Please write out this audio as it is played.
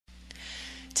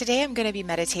Today I'm going to be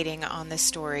meditating on the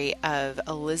story of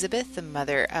Elizabeth, the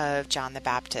mother of John the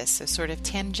Baptist, so sort of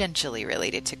tangentially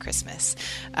related to Christmas.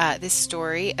 This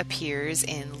story appears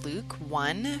in Luke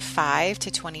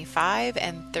 1:5-25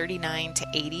 and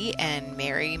 39-80, and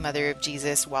Mary, mother of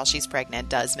Jesus, while she's pregnant,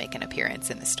 does make an appearance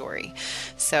in the story.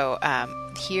 So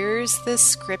here's the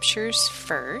scriptures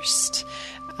first.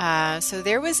 So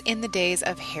there was in the days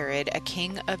of Herod, a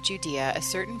king of Judea, a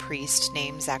certain priest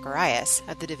named Zacharias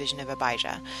of the division of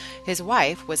Abijah. His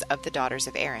wife was of the daughters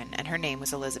of Aaron, and her name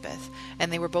was Elizabeth.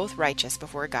 And they were both righteous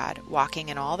before God, walking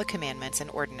in all the commandments and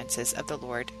ordinances of the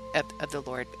Lord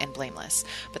and blameless.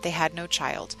 But they had no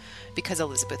child, because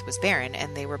Elizabeth was barren,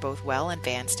 and they were both well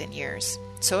advanced in years.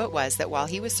 So it was that while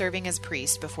he was serving as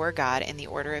priest before God in the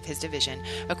order of his division,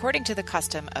 according to the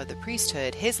custom of the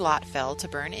priesthood, his lot fell to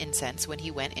burn incense when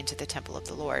he went into the temple of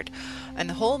the Lord. And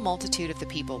the whole multitude of the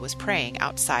people was praying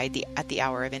outside at the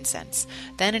hour of incense.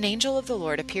 Then an angel of the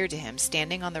Lord appeared to him,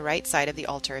 standing on the right side of the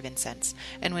altar of incense.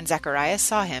 And when Zacharias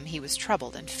saw him, he was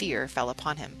troubled, and fear fell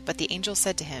upon him. But the angel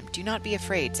said to him, "Do not be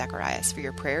afraid, Zacharias, for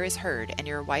your prayer is heard, and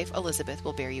your wife Elizabeth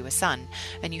will bear you a son,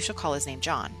 and you shall call his name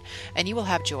John. And you will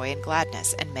have joy and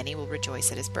gladness, and many will rejoice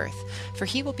at his birth. For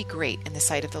he will be great in the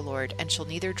sight of the Lord, and shall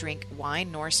neither drink wine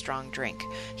nor strong drink.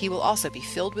 He will also be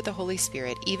filled with the Holy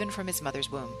Spirit, even from his mother's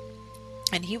womb.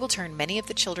 And he will turn many of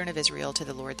the children of Israel to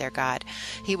the Lord their God.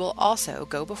 He will also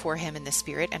go before him in the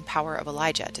spirit and power of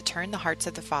Elijah, to turn the hearts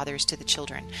of the fathers to the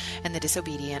children, and the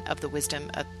disobedient to the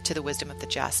wisdom of the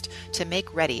just, to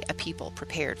make ready a people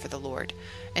prepared for the Lord."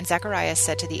 And Zacharias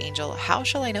said to the angel, "How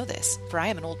shall I know this? For I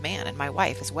am an old man, and my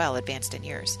wife is well advanced in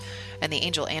years." And the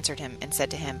angel answered him and said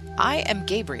to him, "I am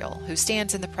Gabriel, who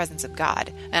stands in the presence of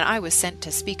God, and I was sent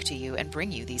to speak to you and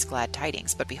bring you these glad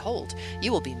tidings. But behold,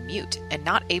 you will be mute and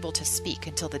not able to speak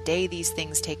until the day these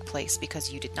things take place, because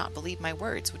you did not believe my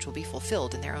words, which will be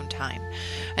fulfilled in their own time."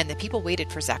 And the people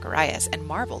waited for Zacharias, and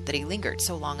marveled that he lingered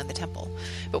so long in the temple.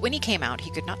 But when he came out, he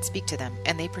could not speak to them,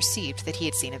 and they perceived that he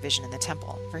had seen a vision in the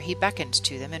temple, for he beckoned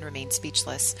to them and remained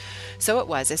speechless. So it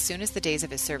was, as soon as the days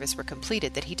of his service were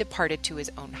completed, that he departed to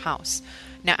his own house.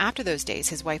 Now after those days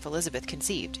his wife Elizabeth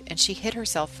conceived, and she hid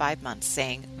herself 5 months,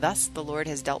 saying, "Thus the Lord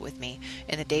has dealt with me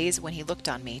in the days when he looked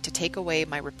on me, to take away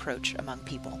my reproach among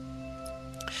people."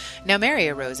 Now Mary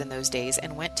arose in those days,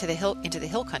 and went into the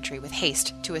hill country with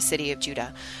haste to a city of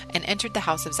Judah, and entered the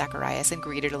house of Zacharias, and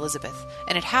greeted Elizabeth.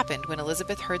 And it happened, when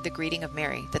Elizabeth heard the greeting of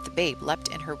Mary, that the babe leapt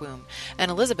in her womb,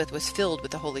 and Elizabeth was filled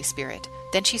with the Holy Spirit.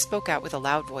 Then she spoke out with a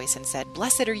loud voice, and said,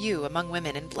 "Blessed are you among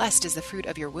women, and blessed is the fruit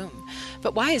of your womb.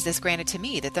 But why is this granted to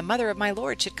me, that the mother of my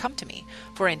Lord should come to me?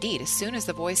 For indeed, as soon as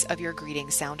the voice of your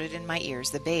greeting sounded in my ears,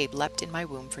 the babe leapt in my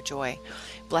womb for joy.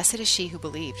 Blessed is she who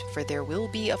believed, for there will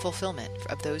be a fulfillment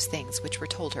of those things which were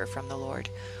told her from the Lord."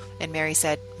 And Mary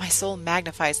said, "My soul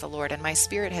magnifies the Lord, and my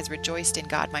spirit has rejoiced in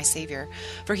God my Saviour,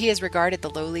 for he has regarded the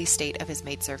lowly state of his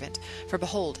maidservant. For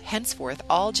behold, henceforth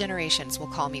all generations will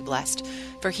call me blessed.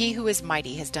 For he who is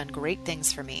mighty has done great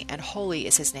things for me, and holy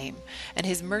is his name. And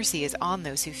his mercy is on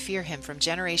those who fear him from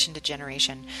generation to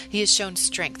generation. He has shown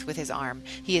strength with his arm.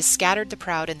 He has scattered the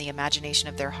proud in the imagination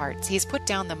of their hearts. He has put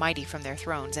down the mighty from their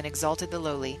thrones, and exalted the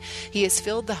lowly. He has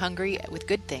filled the hungry with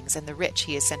good things, and the rich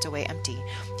he has sent away empty.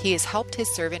 He has helped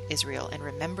his servant Israel in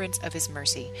remembrance of his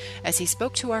mercy, as he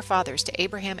spoke to our fathers, to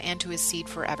Abraham, and to his seed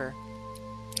forever."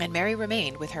 And Mary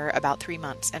remained with her about 3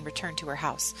 months, and returned to her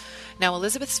house. Now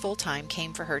Elizabeth's full time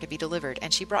came for her to be delivered,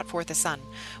 and she brought forth a son.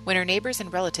 When her neighbors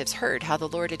and relatives heard how the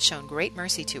Lord had shown great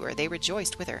mercy to her, they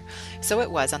rejoiced with her. So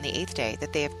it was on the 8th day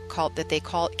that they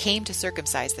came to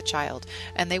circumcise the child,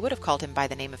 and they would have called him by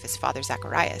the name of his father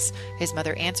Zacharias. His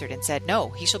mother answered and said, "No,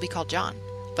 he shall be called John."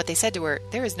 But they said to her,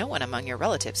 "There is no one among your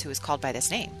relatives who is called by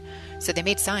this name." So they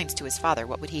made signs to his father,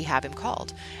 what would he have him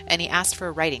called? And he asked for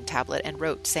a writing tablet, and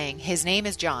wrote, saying, "His name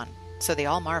is John." So they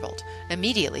all marveled.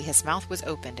 Immediately his mouth was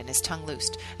opened, and his tongue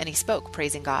loosed, and he spoke,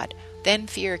 praising God. Then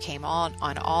fear came on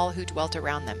all who dwelt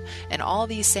around them, and all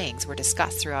these sayings were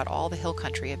discussed throughout all the hill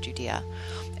country of Judea.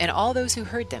 And all those who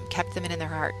heard them kept them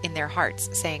in their hearts,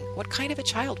 saying, "What kind of a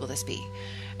child will this be?"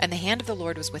 And the hand of the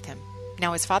Lord was with him.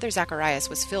 Now his father Zacharias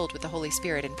was filled with the Holy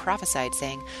Spirit, and prophesied,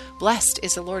 saying, "Blessed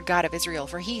is the Lord God of Israel,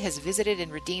 for he has visited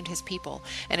and redeemed his people,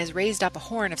 and has raised up a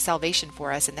horn of salvation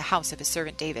for us in the house of his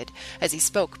servant David, as he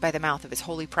spoke by the mouth of his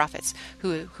holy prophets,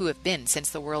 who have been since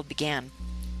the world began,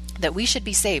 that we should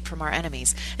be saved from our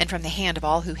enemies and from the hand of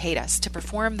all who hate us, to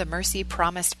perform the mercy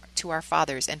promised to our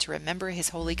fathers, and to remember his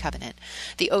holy covenant,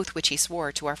 the oath which he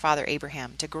swore to our father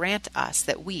Abraham, to grant us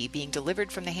that we, being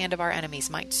delivered from the hand of our enemies,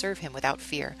 might serve him without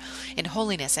fear, in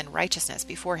holiness and righteousness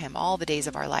before him all the days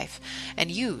of our life. And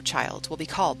you, child, will be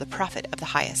called the prophet of the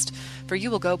highest, for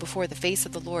you will go before the face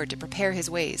of the Lord to prepare his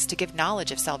ways, to give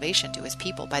knowledge of salvation to his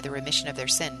people by the remission of their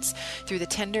sins, through the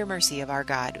tender mercy of our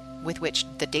God, with which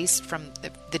the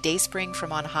dayspring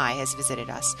from on high has visited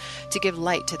us, to give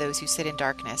light to those who sit in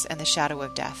darkness and the shadow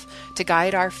of death, to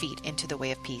guide our feet into the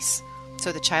way of peace.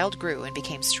 So the child grew and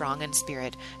became strong in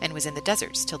spirit, and was in the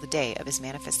deserts till the day of his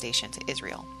manifestation to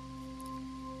Israel.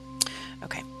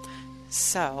 Okay,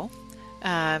 so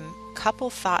couple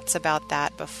thoughts about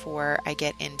that before I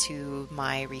get into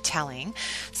my retelling.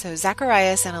 So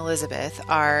Zacharias and Elizabeth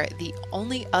are the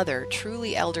only other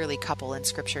truly elderly couple in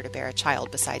Scripture to bear a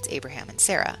child besides Abraham and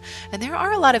Sarah. And there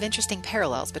are a lot of interesting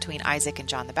parallels between Isaac and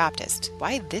John the Baptist.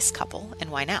 Why this couple,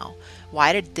 and why now?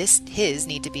 Why did his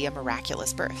need to be a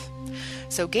miraculous birth?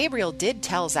 So Gabriel did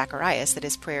tell Zacharias that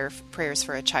his prayers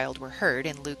for a child were heard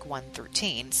in Luke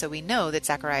 1:13, so we know that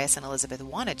Zacharias and Elizabeth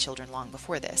wanted children long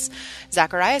before this.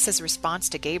 Zacharias' response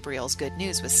to Gabriel's good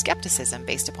news was skepticism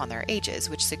based upon their ages,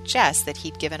 which suggests that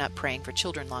he'd given up praying for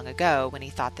children long ago when he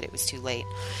thought that it was too late.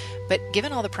 But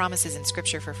given all the promises in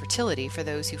Scripture for fertility for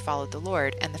those who followed the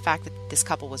Lord, and the fact that this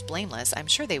couple was blameless, I'm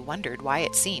sure they wondered why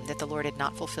it seemed that the Lord had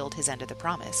not fulfilled his end of the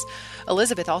promise.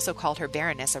 Elizabeth also called her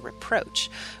barrenness a reproach.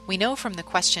 We know from the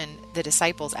question the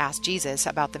disciples asked Jesus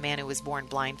about the man who was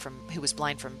blind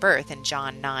from birth in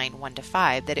John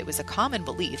 9:1-5 that it was a common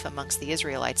belief amongst the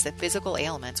Israelites that physical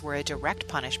ailments were a direct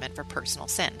punishment for personal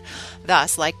sin.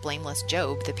 Thus, like blameless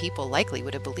Job, the people likely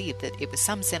would have believed that it was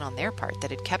some sin on their part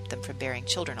that had kept them from bearing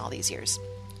children all these years.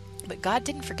 But God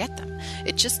didn't forget them.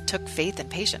 It just took faith and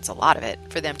patience, a lot of it,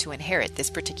 for them to inherit this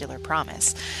particular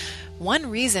promise.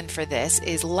 One reason for this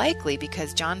is likely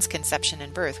because John's conception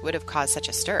and birth would have caused such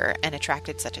a stir and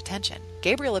attracted such attention.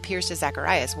 Gabriel appears to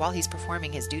Zacharias while he's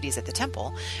performing his duties at the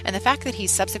temple, and the fact that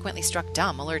he's subsequently struck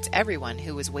dumb alerts everyone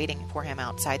who was waiting for him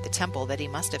outside the temple that he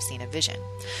must have seen a vision.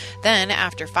 Then,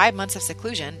 after 5 months of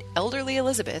seclusion, elderly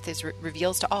Elizabeth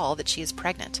reveals to all that she is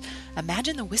pregnant.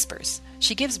 Imagine the whispers.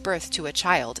 She gives birth to a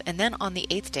child, and then on the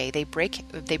 8th day they break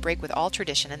with all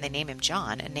tradition and they name him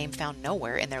John, a name found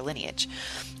nowhere in their lineage.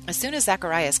 As soon as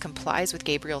Zacharias complies with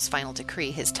Gabriel's final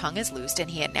decree, his tongue is loosed and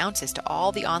he announces to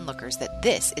all the onlookers that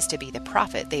this is to be the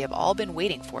prophet they have all been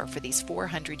waiting for these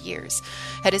 400 years.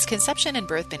 Had his conception and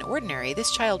birth been ordinary,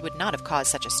 this child would not have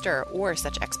caused such a stir or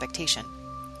such expectation.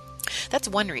 That's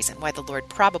one reason why the Lord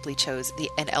probably chose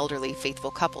an elderly,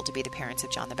 faithful couple to be the parents of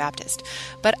John the Baptist.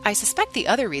 But I suspect the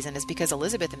other reason is because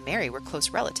Elizabeth and Mary were close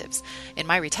relatives. In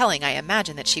my retelling, I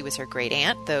imagine that she was her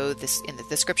great-aunt, though the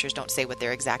scriptures don't say what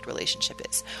their exact relationship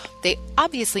is. They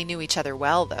obviously knew each other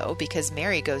well, though, because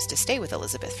Mary goes to stay with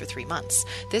Elizabeth for 3 months.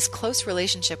 This close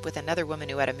relationship with another woman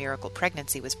who had a miracle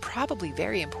pregnancy was probably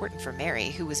very important for Mary,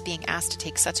 who was being asked to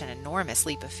take such an enormous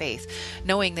leap of faith,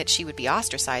 knowing that she would be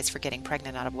ostracized for getting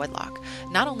pregnant out of wedlock.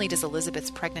 Not only does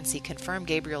Elizabeth's pregnancy confirm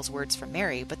Gabriel's words for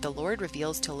Mary, but the Lord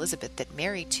reveals to Elizabeth that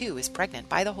Mary too is pregnant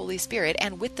by the Holy Spirit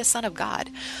and with the Son of God.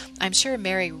 I'm sure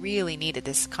Mary really needed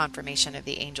this confirmation of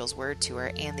the angel's word to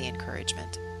her and the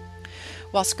encouragement.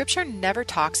 While Scripture never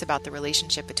talks about the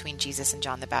relationship between Jesus and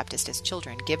John the Baptist as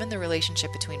children, given the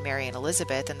relationship between Mary and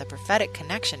Elizabeth and the prophetic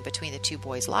connection between the two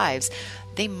boys' lives,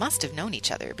 they must have known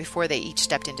each other before they each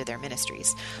stepped into their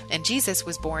ministries. And Jesus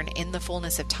was born in the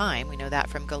fullness of time. We know that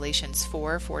from Galatians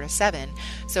 4:4-7.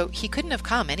 So he couldn't have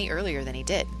come any earlier than he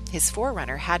did. His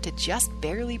forerunner had to just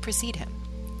barely precede him.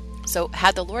 So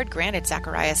had the Lord granted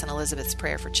Zacharias and Elizabeth's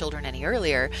prayer for children any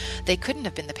earlier, they couldn't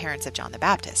have been the parents of John the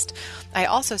Baptist. I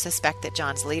also suspect that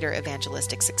John's later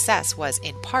evangelistic success was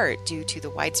in part due to the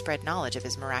widespread knowledge of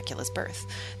his miraculous birth.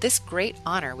 This great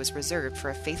honor was reserved for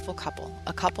a faithful couple,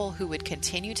 a couple who would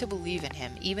continue to believe in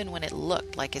him even when it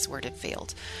looked like his word had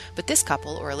failed. But this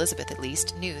couple, or Elizabeth at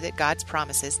least, knew that God's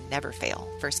promises never fail.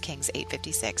 1 Kings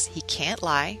 8:56. He can't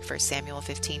lie. 1 Samuel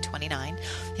 15:29.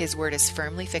 His word is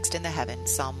firmly fixed in the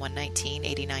heavens. Psalm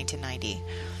 119:89-90.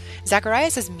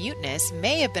 Zacharias' muteness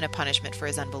may have been a punishment for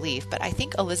his unbelief, but I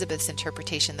think Elizabeth's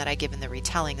interpretation that I give in the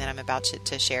retelling that I'm about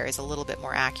to share is a little bit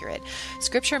more accurate.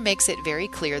 Scripture makes it very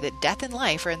clear that death and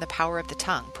life are in the power of the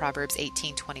tongue, Proverbs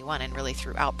 18:21, and really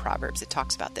throughout Proverbs it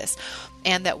talks about this,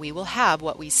 and that we will have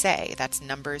what we say. That's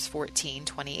Numbers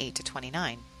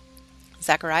 14:28-29.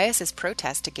 Zacharias'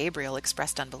 protest to Gabriel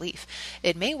expressed unbelief.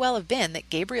 It may well have been that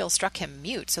Gabriel struck him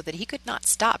mute so that he could not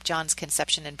stop John's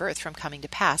conception and birth from coming to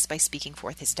pass by speaking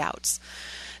forth his doubts.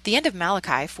 The end of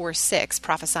Malachi 4:6,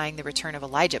 prophesying the return of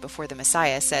Elijah before the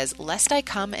Messiah, says, "Lest I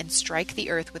come and strike the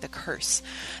earth with a curse."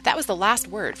 That was the last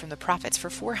word from the prophets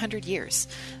for 400 years.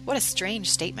 What a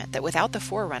strange statement that without the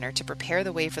forerunner to prepare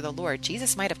the way for the Lord,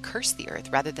 Jesus might have cursed the earth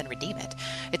rather than redeem it.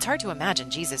 It's hard to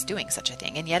imagine Jesus doing such a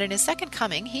thing, and yet in his second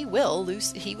coming, he will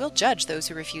judge those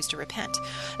who refuse to repent.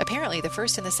 Apparently, the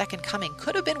first and the second coming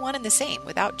could have been one and the same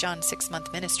without John's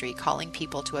 6-month ministry calling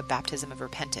people to a baptism of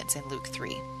repentance in Luke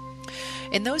 3.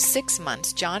 In those 6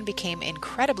 months, John became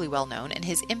incredibly well known, and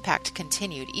his impact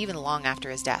continued even long after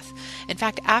his death. In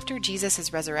fact, after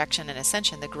Jesus' resurrection and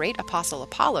ascension, the great apostle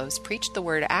Apollos preached the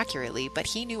word accurately, but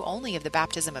he knew only of the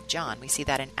baptism of John. We see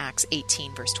that in Acts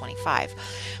 18, verse 25.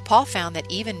 Paul found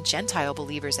that even Gentile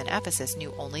believers in Ephesus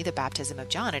knew only the baptism of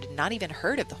John and had not even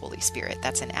heard of the Holy Spirit.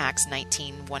 That's in Acts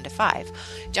 19, 1-5.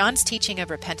 John's teaching of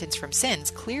repentance from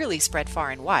sins clearly spread far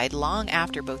and wide long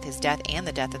after both his death and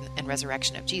the death and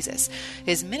resurrection of Jesus.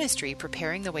 His ministry,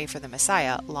 preparing the way for the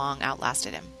Messiah, long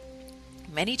outlasted him.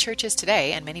 Many churches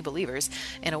today, and many believers,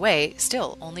 in a way,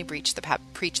 still only preach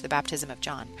the baptism of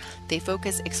John. They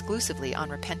focus exclusively on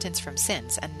repentance from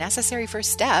sins, a necessary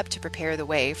first step to prepare the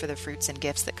way for the fruits and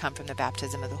gifts that come from the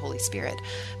baptism of the Holy Spirit.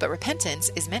 But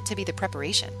repentance is meant to be the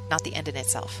preparation, not the end in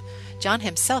itself. John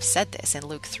himself said this in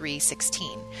Luke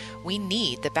 3:16. We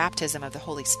need the baptism of the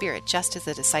Holy Spirit just as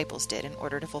the disciples did in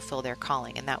order to fulfill their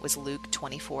calling, and that was Luke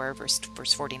 24, verse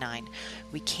 49.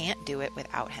 We can't do it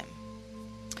without him.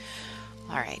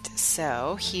 All right,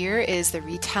 so here is the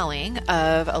retelling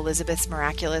of Elizabeth's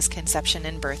miraculous conception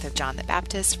and birth of John the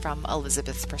Baptist from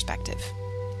Elizabeth's perspective.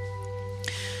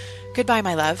 "Goodbye,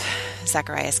 my love."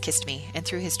 Zacharias kissed me and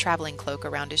threw his traveling cloak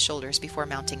around his shoulders before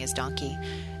mounting his donkey.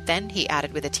 Then he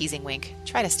added with a teasing wink,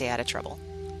 "Try to stay out of trouble."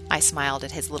 I smiled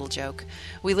at his little joke.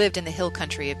 We lived in the hill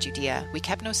country of Judea. We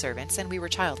kept no servants, and we were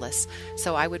childless,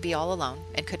 so I would be all alone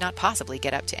and could not possibly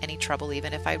get up to any trouble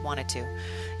even if I wanted to.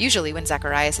 Usually when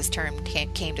Zacharias' turn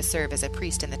came to serve as a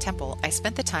priest in the temple, I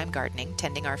spent the time gardening,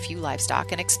 tending our few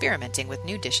livestock, and experimenting with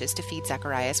new dishes to feed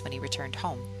Zacharias when he returned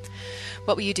home.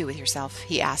 "What will you do with yourself?"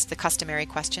 he asked the customary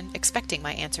question, expecting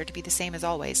my answer to be the same as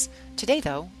always. Today,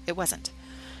 though, it wasn't.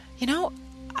 "You know,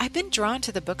 I've been drawn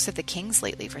to the books of the kings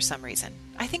lately for some reason.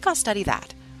 I think I'll study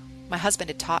that." My husband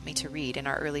had taught me to read in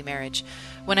our early marriage.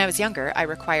 When I was younger, I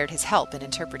required his help in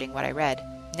interpreting what I read.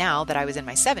 Now that I was in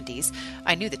my 70s,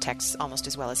 I knew the texts almost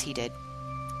as well as he did.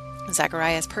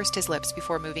 Zacharias pursed his lips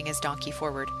before moving his donkey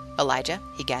forward. "Elijah,"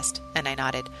 he guessed, and I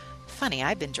nodded. "Funny,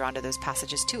 I've been drawn to those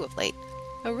passages too of late."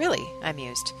 "Oh, really?" I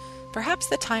mused. "Perhaps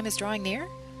the time is drawing near?"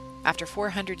 After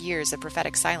 400 years of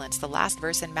prophetic silence, the last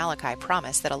verse in Malachi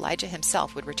promised that Elijah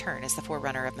himself would return as the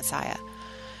forerunner of Messiah.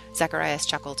 Zacharias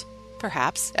chuckled.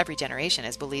 "Perhaps. Every generation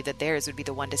has believed that theirs would be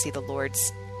the one to see the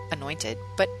Lord's anointed,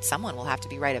 but someone will have to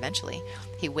be right eventually."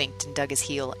 He winked and dug his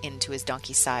heel into his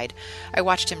donkey's side. I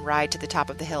watched him ride to the top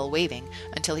of the hill, waving,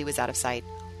 until he was out of sight.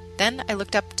 Then I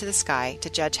looked up to the sky to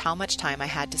judge how much time I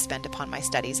had to spend upon my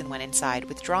studies and went inside,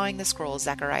 withdrawing the scrolls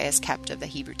Zacharias kept of the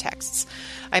Hebrew texts.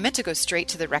 I meant to go straight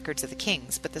to the records of the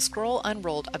kings, but the scroll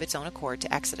unrolled of its own accord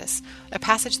to Exodus. A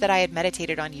passage that I had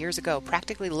meditated on years ago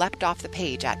practically leapt off the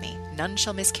page at me. "None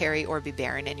shall miscarry or be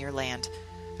barren in your land."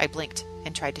 I blinked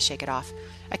and tried to shake it off.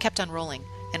 I kept unrolling,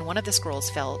 and one of the scrolls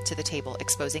fell to the table,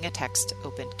 exposing a text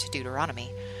opened to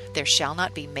Deuteronomy. "There shall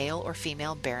not be male or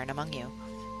female barren among you."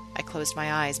 I closed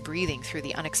my eyes, breathing through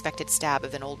the unexpected stab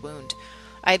of an old wound.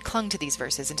 I had clung to these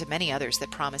verses and to many others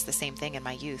that promised the same thing in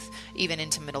my youth, even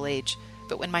into middle age.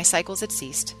 But when my cycles had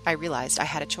ceased, I realized I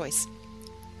had a choice.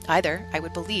 Either I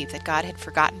would believe that God had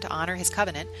forgotten to honor his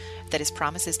covenant, that his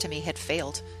promises to me had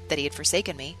failed, that he had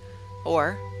forsaken me,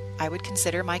 or I would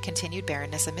consider my continued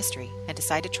barrenness a mystery and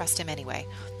decide to trust him anyway,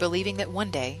 believing that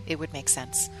one day it would make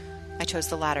sense. I chose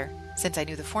the latter, since I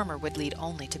knew the former would lead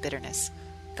only to bitterness.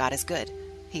 God is good.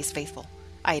 He is faithful.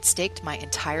 I had staked my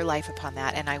entire life upon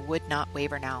that, and I would not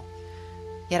waver now.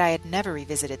 Yet I had never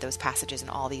revisited those passages in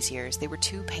all these years. They were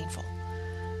too painful.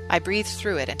 I breathed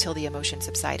through it until the emotion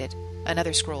subsided.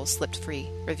 Another scroll slipped free,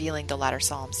 revealing the latter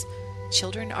Psalms.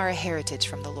 "Children are a heritage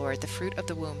from the Lord, the fruit of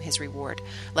the womb his reward.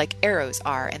 Like arrows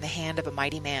are in the hand of a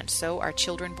mighty man, so are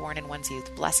children born in one's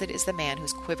youth. Blessed is the man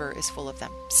whose quiver is full of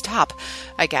them." "Stop!"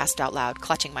 I gasped out loud,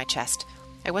 clutching my chest.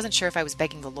 I wasn't sure if I was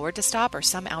begging the Lord to stop or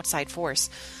some outside force.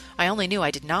 I only knew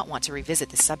I did not want to revisit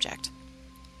this subject.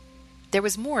 There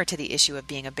was more to the issue of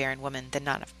being a barren woman than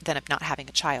of not having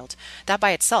a child. That by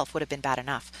itself would have been bad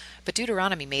enough. But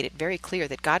Deuteronomy made it very clear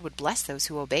that God would bless those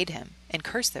who obeyed him and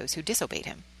curse those who disobeyed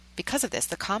him. Because of this,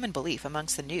 the common belief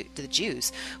amongst the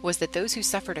Jews was that those who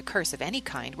suffered a curse of any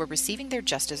kind were receiving their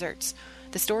just deserts.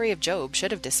 The story of Job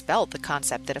should have dispelled the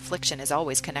concept that affliction is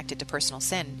always connected to personal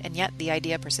sin, and yet the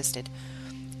idea persisted.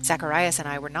 Zacharias and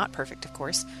I were not perfect, of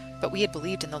course, but we had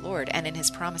believed in the Lord and in his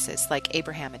promises, like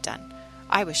Abraham had done.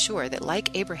 I was sure that,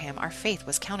 like Abraham, our faith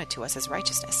was counted to us as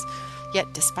righteousness.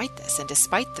 Yet despite this, and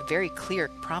despite the very clear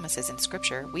promises in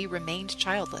Scripture, we remained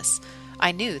childless.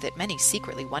 I knew that many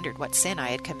secretly wondered what sin I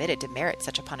had committed to merit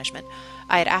such a punishment.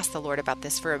 I had asked the Lord about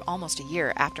this for almost a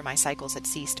year after my cycles had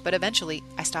ceased, but eventually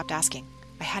I stopped asking.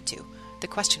 I had to. The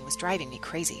question was driving me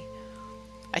crazy.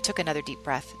 I took another deep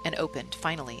breath and opened,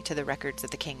 finally, to the records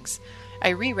of the kings. I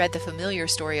reread the familiar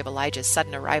story of Elijah's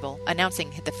sudden arrival,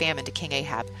 announcing the famine to King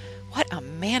Ahab. What a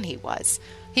man he was!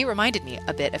 He reminded me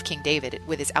a bit of King David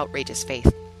with his outrageous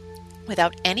faith.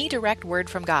 Without any direct word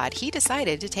from God, he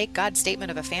decided to take God's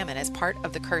statement of a famine as part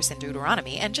of the curse in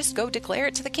Deuteronomy and just go declare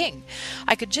it to the king.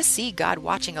 I could just see God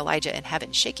watching Elijah in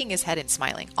heaven, shaking his head and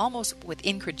smiling, almost with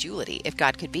incredulity, if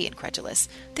God could be incredulous.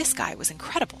 This guy was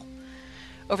incredible.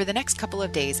 Over the next couple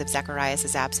of days of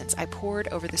Zacharias' absence, I pored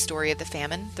over the story of the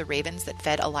famine, the ravens that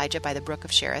fed Elijah by the brook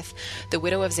of Cherith, the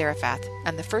widow of Zarephath,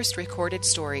 and the first recorded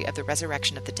story of the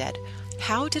resurrection of the dead.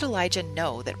 How did Elijah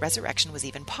know that resurrection was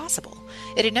even possible?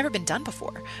 It had never been done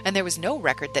before, and there was no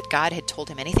record that God had told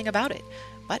him anything about it.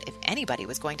 But if anybody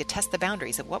was going to test the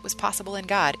boundaries of what was possible in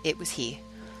God, it was he.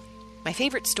 My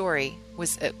favorite story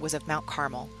was of Mount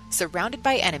Carmel. Surrounded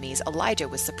by enemies, Elijah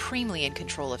was supremely in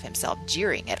control of himself,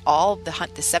 jeering at all the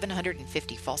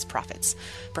 750 false prophets.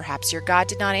 "Perhaps your God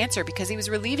did not answer because he was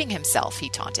relieving himself," he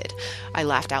taunted. I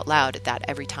laughed out loud at that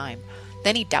every time.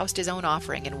 Then he doused his own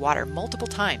offering in water multiple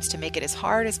times to make it as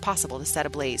hard as possible to set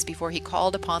ablaze before he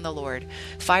called upon the Lord.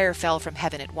 Fire fell from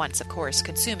heaven at once, of course,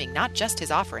 consuming not just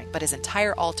his offering, but his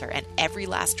entire altar and every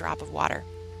last drop of water.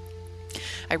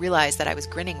 I realized that I was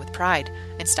grinning with pride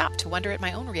and stopped to wonder at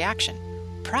my own reaction.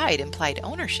 Pride implied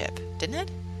ownership, didn't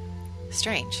it?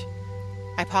 Strange.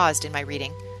 I paused in my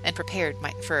reading and prepared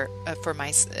for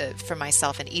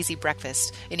myself an easy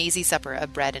breakfast, an easy supper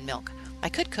of bread and milk. I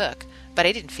could cook, but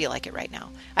I didn't feel like it right now.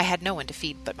 I had no one to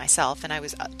feed but myself, and I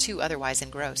was too otherwise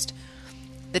engrossed.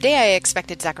 The day I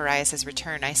expected Zacharias'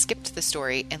 return, I skipped the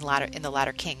story in the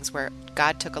latter Kings, where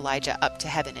God took Elijah up to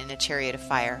heaven in a chariot of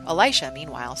fire. Elisha,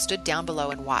 meanwhile, stood down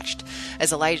below and watched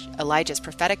as Elijah's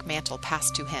prophetic mantle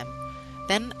passed to him.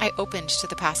 Then I opened to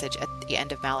the passage at the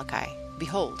end of Malachi.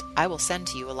 "Behold, I will send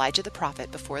to you Elijah the prophet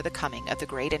before the coming of the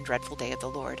great and dreadful day of the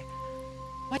Lord."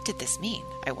 What did this mean?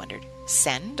 I wondered.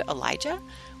 Send Elijah?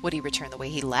 Would he return the way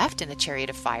he left, in a chariot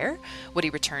of fire? Would he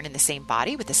return in the same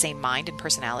body, with the same mind and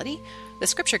personality? The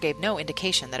scripture gave no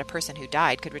indication that a person who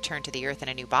died could return to the earth in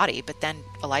a new body, but then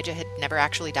Elijah had never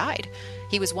actually died.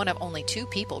 He was one of only 2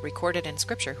 people recorded in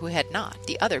scripture who had not,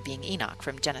 the other being Enoch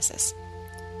from Genesis.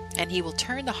 "And he will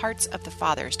turn the hearts of the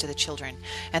fathers to the children,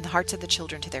 and the hearts of the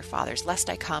children to their fathers, lest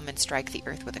I come and strike the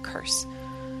earth with a curse."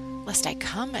 Lest I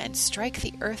come and strike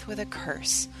the earth with a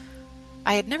curse.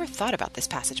 I had never thought about this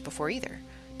passage before either.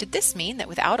 Did this mean that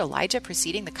without Elijah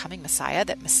preceding the coming Messiah,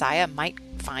 that Messiah might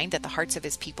find that the hearts of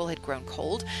his people had grown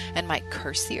cold and might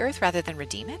curse the earth rather than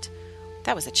redeem it?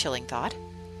 That was a chilling thought.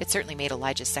 It certainly made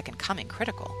Elijah's second coming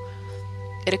critical.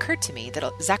 It occurred to me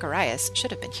that Zacharias should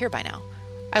have been here by now.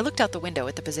 I looked out the window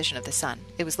at the position of the sun.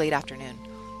 It was late afternoon.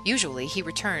 Usually he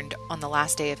returned on the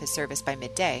last day of his service by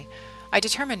midday. I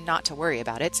determined not to worry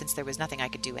about it, since there was nothing I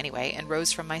could do anyway, and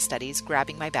rose from my studies,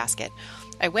 grabbing my basket.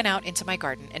 I went out into my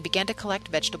garden and began to collect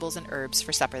vegetables and herbs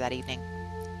for supper that evening.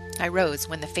 I rose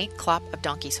when the faint clop of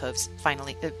donkey's hooves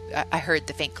I heard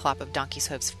the faint clop of donkey's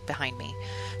hooves behind me.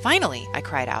 "Finally!" I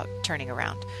cried out, turning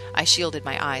around. I shielded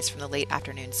my eyes from the late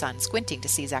afternoon sun, squinting to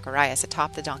see Zacharias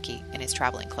atop the donkey in his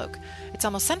traveling cloak. "It's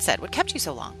almost sunset. What kept you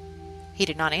so long?" He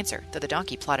did not answer, though the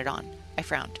donkey plodded on. I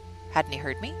frowned. Hadn't he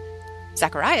heard me?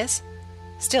 "Zacharias!"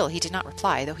 Still, he did not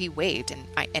reply, though he waved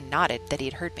and nodded that he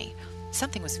had heard me.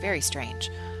 Something was very strange.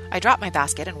 I dropped my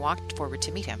basket and walked forward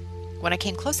to meet him. When I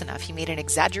came close enough, he made an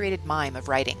exaggerated mime of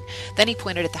writing. Then he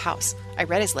pointed at the house. I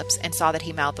read his lips and saw that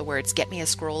he mouthed the words, "Get me a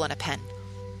scroll and a pen."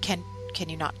 Can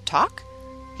you not talk?"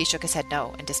 He shook his head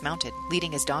no and dismounted,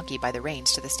 leading his donkey by the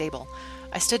reins to the stable.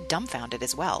 I stood dumbfounded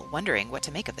as well, wondering what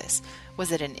to make of this.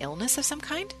 Was it an illness of some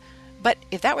kind? But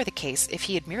if that were the case, if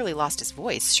he had merely lost his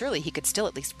voice, surely he could still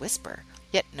at least whisper.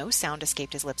 Yet no sound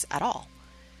escaped his lips at all.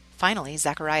 Finally,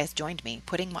 Zacharias joined me,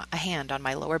 putting a hand on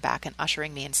my lower back and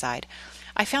ushering me inside.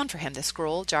 I found for him the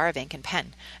scroll, jar of ink, and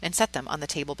pen, and set them on the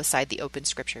table beside the open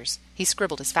scriptures. He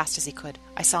scribbled as fast as he could.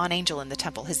 I saw an angel in the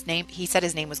temple. He said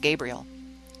his name was Gabriel.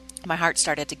 My heart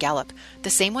started to gallop. "The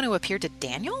same one who appeared to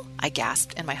Daniel?" I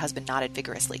gasped, and my husband nodded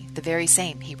vigorously. "The very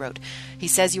same," he wrote. "He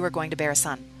says you are going to bear a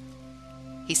son."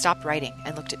 He stopped writing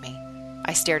and looked at me.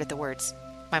 I stared at the words.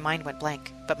 My mind went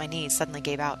blank, but my knees suddenly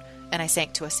gave out, and I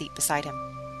sank to a seat beside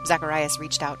him. Zacharias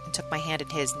reached out and took my hand in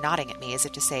his, nodding at me as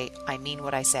if to say, "I mean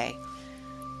what I say."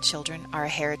 "Children are a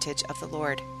heritage of the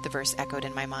Lord," the verse echoed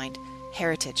in my mind.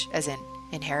 Heritage, as in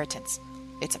inheritance.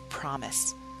 It's a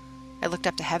promise. I looked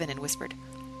up to heaven and whispered,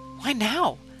 "Why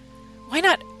now? Why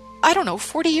not,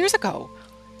 40 years ago?"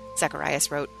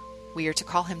 Zacharias wrote, "We are to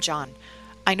call him John.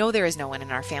 I know there is no one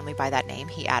in our family by that name,"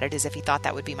 he added, as if he thought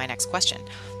that would be my next question.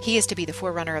 "He is to be the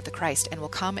forerunner of the Christ and will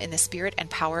come in the spirit and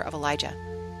power of Elijah."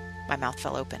 My mouth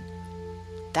fell open.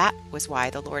 That was why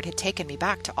the Lord had taken me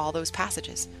back to all those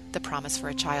passages. The promise for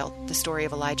a child, the story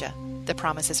of Elijah, the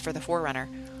promises for the forerunner.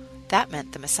 That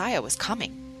meant the Messiah was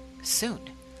coming. Soon.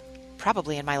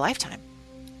 Probably in my lifetime.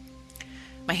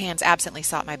 My hands absently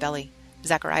sought my belly.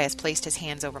 Zacharias placed his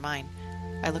hands over mine.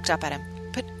 I looked up at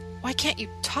him. "But why can't you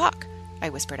talk?" I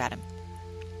whispered at him.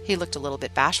 He looked a little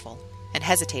bit bashful and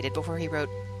hesitated before he wrote,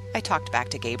 "I talked back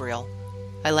to Gabriel."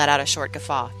 I let out a short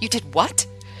guffaw. "You did what?"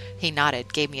 He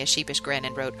nodded, gave me a sheepish grin,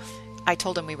 and wrote, "I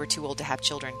told him we were too old to have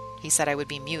children. He said I would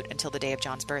be mute until the day of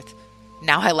John's birth."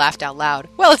 Now I laughed out loud.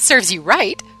 "Well, it serves you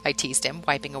right," I teased him,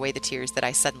 wiping away the tears that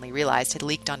I suddenly realized had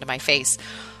leaked onto my face.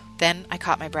 Then I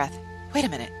caught my breath. "Wait a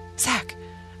minute. Zach."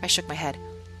 I shook my head.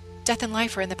 "Death and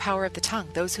life are in the power of the tongue.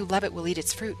 Those who love it will eat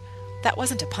its fruit. That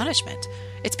wasn't a punishment.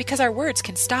 It's because our words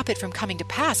can stop it from coming to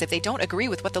pass if they don't agree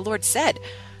with what the Lord said."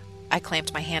 I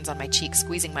clamped my hands on my cheeks,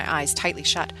 squeezing my eyes tightly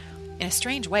shut. In a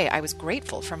strange way, I was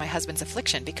grateful for my husband's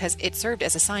affliction because it served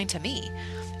as a sign to me.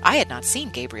 I had not seen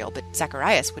Gabriel, but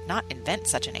Zacharias would not invent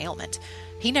such an ailment.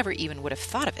 He never even would have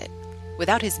thought of it.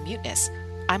 Without his muteness,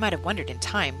 I might have wondered in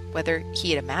time whether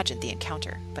he had imagined the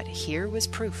encounter, but here was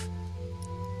proof.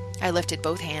 I lifted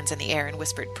both hands in the air and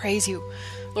whispered, "Praise you,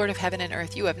 Lord of heaven and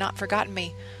earth, you have not forgotten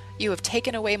me. You have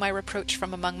taken away my reproach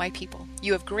from among my people.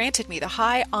 You have granted me the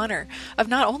high honor of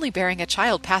not only bearing a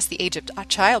child past the age of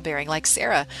childbearing like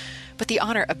Sarah, but the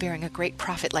honor of bearing a great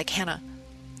prophet like Hannah."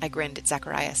 I grinned at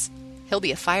Zacharias. "He'll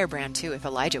be a firebrand, too, if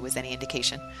Elijah was any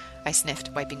indication." I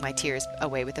sniffed, wiping my tears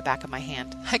away with the back of my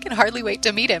hand. "I can hardly wait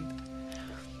to meet him."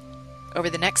 Over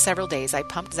the next several days, I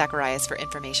pumped Zacharias for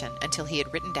information until he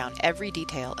had written down every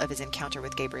detail of his encounter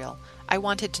with Gabriel. I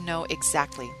wanted to know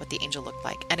exactly what the angel looked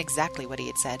like and exactly what he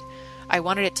had said. I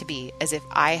wanted it to be as if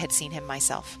I had seen him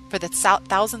myself. For the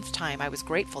 1000th time, I was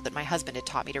grateful that my husband had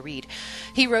taught me to read.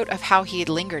 He wrote of how he had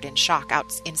lingered in shock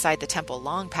inside the temple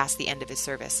long past the end of his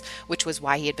service, which was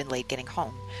why he had been late getting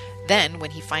home. Then,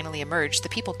 when he finally emerged, the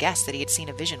people guessed that he had seen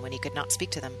a vision when he could not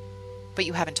speak to them. "But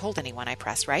you haven't told anyone," I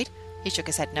pressed, "right?" He shook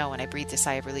his head no, and I breathed a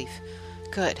sigh of relief.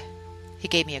 "Good." He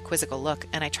gave me a quizzical look,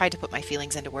 and I tried to put my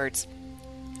feelings into words.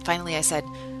 Finally, I said,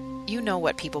 "You know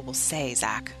what people will say,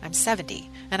 Zach. I'm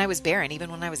 70, and I was barren even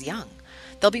when I was young.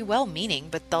 They'll be well-meaning,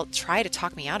 but they'll try to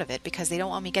talk me out of it because they don't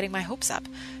want me getting my hopes up.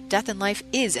 Death and life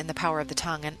is in the power of the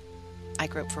tongue, and—" I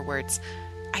groped for words.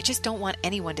 "I just don't want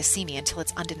anyone to see me until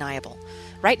it's undeniable.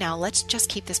 Right now, let's just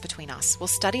keep this between us. We'll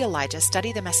study Elijah,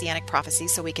 study the Messianic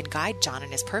prophecies so we can guide John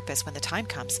in his purpose when the time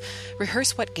comes,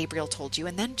 rehearse what Gabriel told you,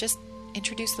 and then just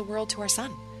introduce the world to our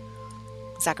son."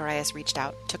 Zacharias reached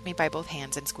out, took me by both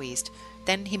hands, and squeezed.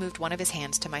 Then he moved one of his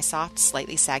hands to my soft,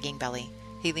 slightly sagging belly.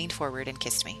 He leaned forward and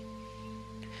kissed me.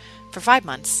 For 5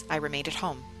 months, I remained at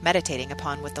home, meditating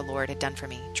upon what the Lord had done for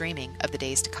me, dreaming of the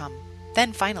days to come.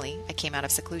 Then, finally, I came out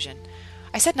of seclusion.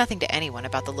 I said nothing to anyone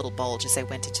about the little bulge as I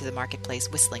went into the marketplace,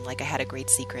 whistling like I had a great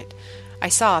secret. I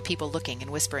saw people looking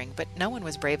and whispering, but no one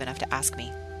was brave enough to ask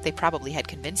me. They probably had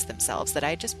convinced themselves that I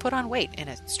had just put on weight in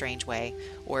a strange way,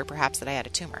 or perhaps that I had a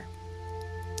tumor.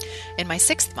 In my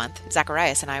 6th month,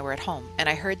 Zacharias and I were at home, and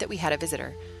I heard that we had a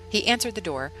visitor. He answered the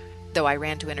door, though I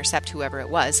ran to intercept whoever it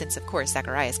was, since of course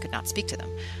Zacharias could not speak to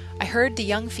them. I heard the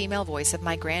young female voice of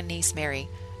my grandniece Mary,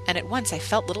 and at once I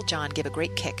felt little John give a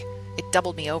great kick. It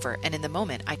doubled me over, and in the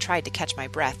moment I tried to catch my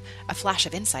breath, a flash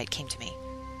of insight came to me.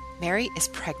 Mary is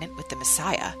pregnant with the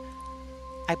Messiah.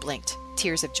 I blinked,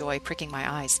 tears of joy pricking my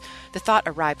eyes. The thought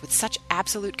arrived with such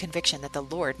absolute conviction that the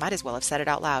Lord might as well have said it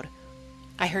out loud.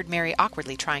 I heard Mary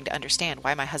awkwardly trying to understand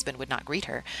why my husband would not greet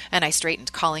her, and I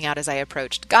straightened, calling out as I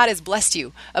approached, "God has blessed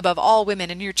you above all women,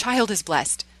 and your child is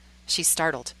blessed." She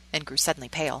startled and grew suddenly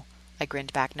pale. I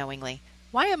grinned back knowingly.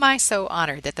 Why am I so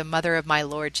honored that the mother of my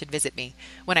Lord should visit me?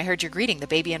 When I heard your greeting, the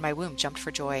baby in my womb jumped for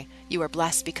joy. You are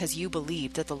blessed because you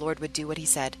believed that the Lord would do what he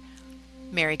said.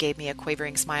 Mary gave me a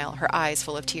quavering smile, her eyes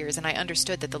full of tears, and I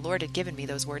understood that the Lord had given me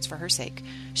those words for her sake.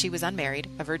 She was unmarried,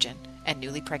 a virgin, and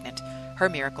newly pregnant. Her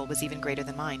miracle was even greater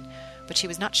than mine, but she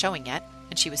was not showing yet,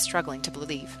 and she was struggling to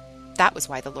believe. That was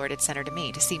why the Lord had sent her to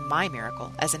me, to see my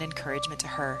miracle as an encouragement to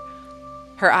her.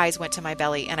 Her eyes went to my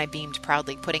belly, and I beamed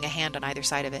proudly, putting a hand on either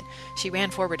side of it. She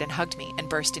ran forward and hugged me, and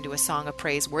burst into a song of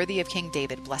praise worthy of King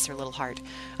David, bless her little heart.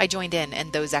 I joined in,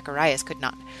 and though Zacharias could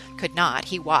not,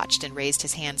 he watched and raised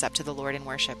his hands up to the Lord in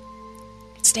worship.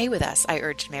 "Stay with us," I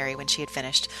urged Mary when she had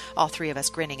finished, all three of us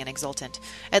grinning and exultant.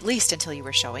 "At least until you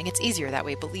were showing. It's easier that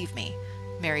way, believe me."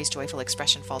 Mary's joyful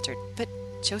expression faltered. "But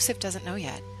Joseph doesn't know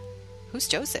yet." "Who's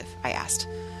Joseph?" I asked.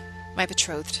 "My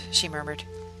betrothed," she murmured.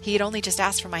 "He had only just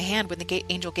asked for my hand when the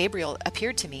angel Gabriel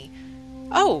appeared to me."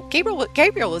 "Oh,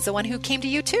 Gabriel was the one who came to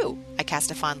you too." I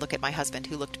cast a fond look at my husband,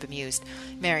 who looked bemused.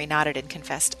 Mary nodded and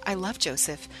confessed, "I love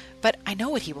Joseph, but I know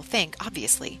what he will think,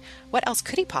 obviously. What else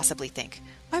could he possibly think?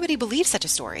 Why would he believe such a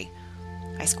story?"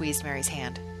 I squeezed Mary's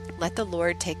hand. "Let the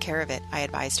Lord take care of it," I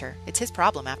advised her. "It's his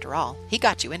problem, after all. He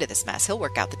got you into this mess. He'll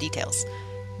work out the details."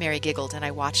 Mary giggled, and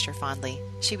I watched her fondly.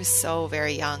 She was so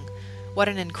very young. What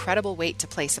an incredible weight to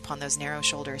place upon those narrow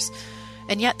shoulders.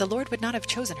 And yet the Lord would not have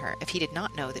chosen her if he did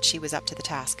not know that she was up to the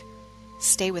task.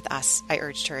 "Stay with us," I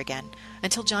urged her again,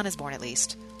 "until John is born at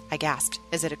least." I gasped,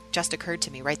 as it just occurred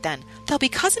to me right then. "They'll be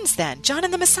cousins then, John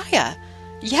and the Messiah."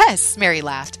 "Yes," Mary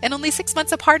laughed, "and only 6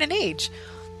 months apart in age."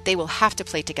 "They will have to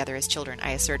play together as children,"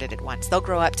 I asserted at once. "They'll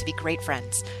grow up to be great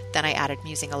friends." Then I added,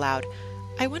 musing aloud,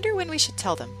 "I wonder when we should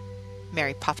tell them."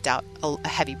 Mary puffed out a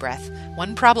heavy breath.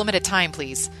 "One problem at a time,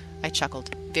 please." I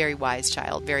chuckled. "Very wise,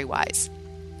 child, very wise."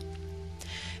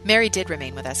 Mary did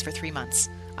remain with us for 3 months.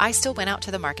 I still went out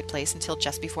to the marketplace until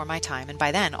just before my time, and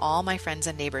by then all my friends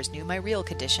and neighbors knew my real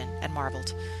condition and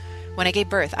marveled. When I gave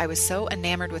birth, I was so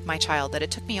enamored with my child that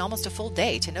it took me almost a full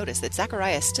day to notice that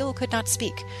Zacharias still could not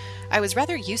speak. I was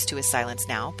rather used to his silence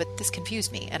now, but this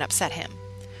confused me and upset him.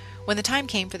 When the time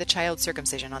came for the child's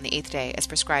circumcision on the 8th day, as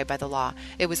prescribed by the law,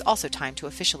 it was also time to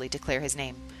officially declare his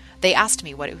name. They asked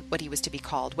me what he was to be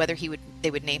called, whether they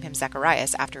would name him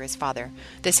Zacharias after his father.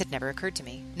 This had never occurred to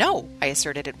me. "No," I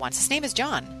asserted at once. "His name is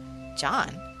John."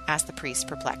 "John?" asked the priest,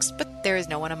 perplexed. "But there is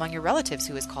no one among your relatives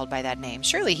who is called by that name.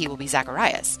 Surely he will be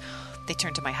Zacharias." They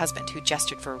turned to my husband, who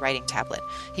gestured for a writing tablet.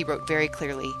 He wrote very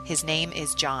clearly, "His name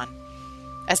is John."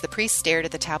 As the priest stared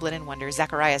at the tablet in wonder,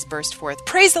 Zacharias burst forth.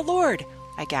 "Praise the Lord!"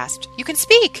 I gasped. "You can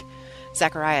speak!"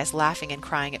 Zacharias, laughing and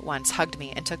crying at once, hugged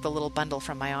me and took the little bundle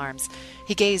from my arms.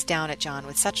 He gazed down at John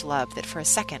with such love that for a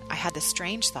second I had the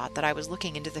strange thought that I was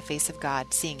looking into the face of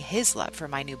God, seeing his love for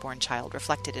my newborn child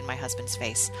reflected in my husband's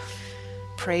face.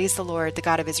 "Praise the Lord, the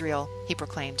God of Israel," he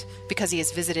proclaimed, "because he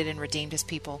has visited and redeemed his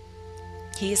people.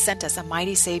 He has sent us a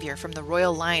mighty Savior from the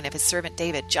royal line of his servant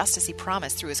David, just as he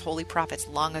promised through his holy prophets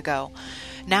long ago.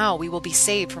 Now we will be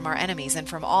saved from our enemies and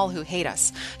from all who hate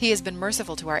us. He has been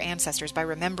merciful to our ancestors by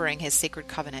remembering his sacred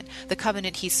covenant, the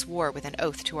covenant he swore with an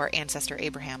oath to our ancestor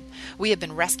Abraham. We have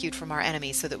been rescued from our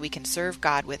enemies so that we can serve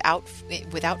God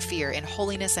without fear in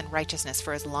holiness and righteousness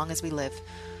for as long as we live."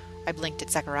 I blinked at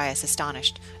Zacharias,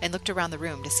 astonished, and looked around the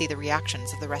room to see the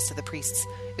reactions of the rest of the priests.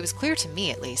 It was clear to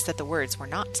me, at least, that the words were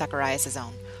not Zacharias'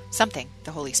 own. Something,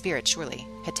 the Holy Spirit surely,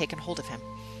 had taken hold of him.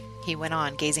 He went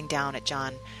on, gazing down at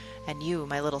John. "And you,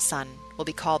 my little son, will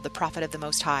be called the prophet of the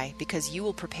Most High, because you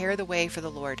will prepare the way for the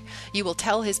Lord. You will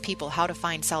tell his people how to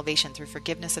find salvation through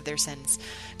forgiveness of their sins.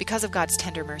 Because of God's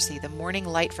tender mercy, the morning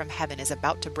light from heaven is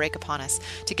about to break upon us,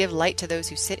 to give light to those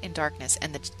who sit in darkness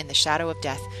and in the shadow of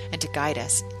death, and to guide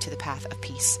us to the path of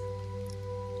peace."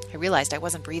 I realized I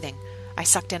wasn't breathing. I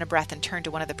sucked in a breath and turned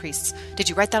to one of the priests. "Did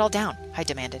you write that all down?" I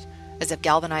demanded. As if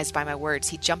galvanized by my words,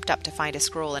 he jumped up to find a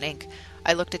scroll and ink.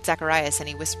 I looked at Zacharias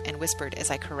and whispered as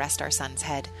I caressed our son's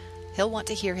head, "He'll want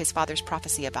to hear his father's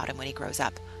prophecy about him when he grows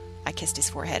up." I kissed his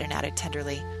forehead and added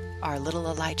tenderly, "Our little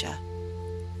Elijah."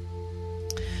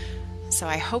 So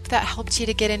I hope that helped you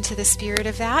to get into the spirit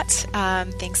of that.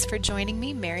 Thanks for joining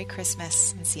me. Merry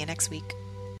Christmas, and see you next week.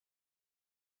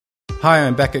 Hi,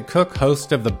 I'm Becket Cook,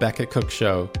 host of The Becket Cook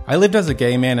Show. I lived as a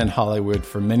gay man in Hollywood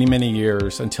for many, many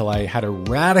years until I had a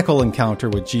radical encounter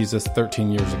with Jesus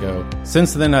 13 years ago.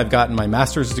 Since then, I've gotten my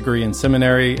master's degree in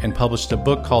seminary and published a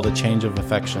book called A Change of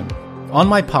Affection. On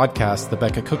my podcast, The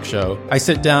Becket Cook Show, I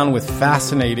sit down with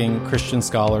fascinating Christian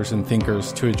scholars and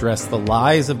thinkers to address the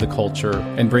lies of the culture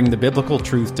and bring the biblical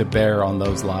truth to bear on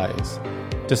those lies.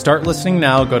 To start listening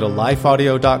now, go to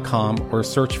lifeaudio.com or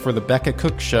search for The Becket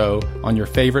Cook Show on your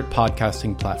favorite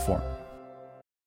podcasting platform.